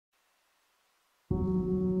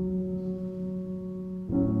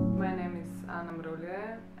Ana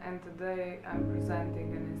Mrovlje, and today I'm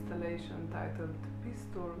presenting an installation titled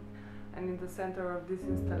Peacestool, and in the center of this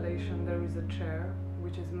installation there is a chair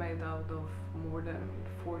which is made out of more than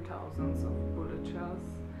 4,000 of bullet shells,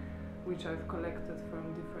 which I've collected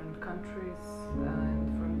from different countries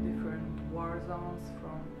and from different war zones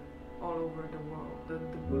from all over the world. The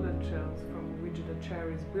bullet shells from which the chair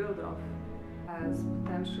is built of has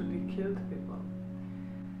potentially killed people.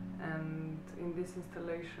 And in this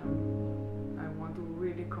installation I want to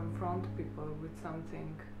really confront people with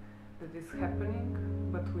something that is happening,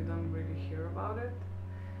 but we don't really hear about it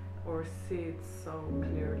or see it so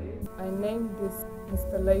clearly. I named this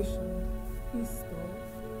installation Peacestool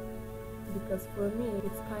because for me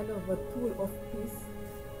it's kind of a tool of peace,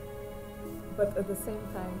 but at the same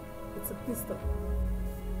time it's a pistol.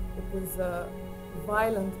 It is a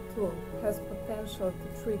violent tool, it has potential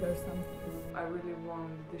to trigger something. I really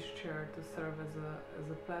want this chair to serve as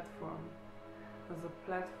a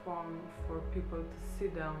platform for people to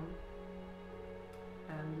sit down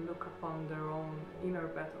and look upon their own inner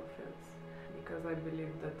battlefields, because I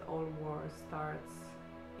believe that all war starts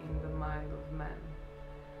in the mind of man.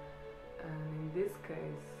 And in this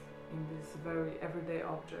case, in this very everyday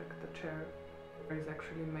object, the chair is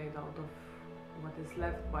actually made out of what is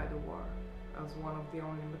left by the war, as one of the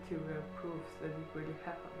only material proofs that it really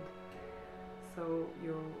happened. So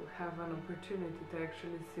you have an opportunity to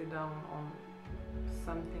actually sit down on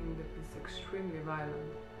something that is extremely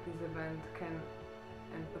violent. This event can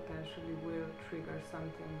and potentially will trigger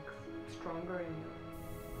something stronger in you.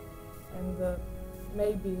 And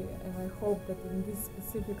maybe, and I hope that in this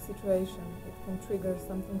specific situation it can trigger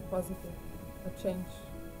something positive, a change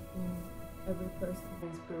in every person. The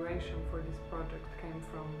inspiration for this project came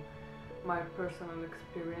from my personal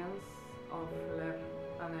experience of lab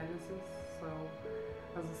analysis. So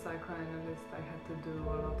as a psychoanalyst I had to do a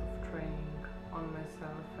lot of training on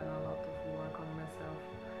myself and a lot of work on myself.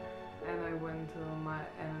 And I went to my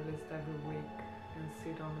analyst every week and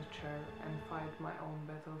sit on a chair and fight my own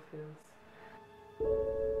battlefields.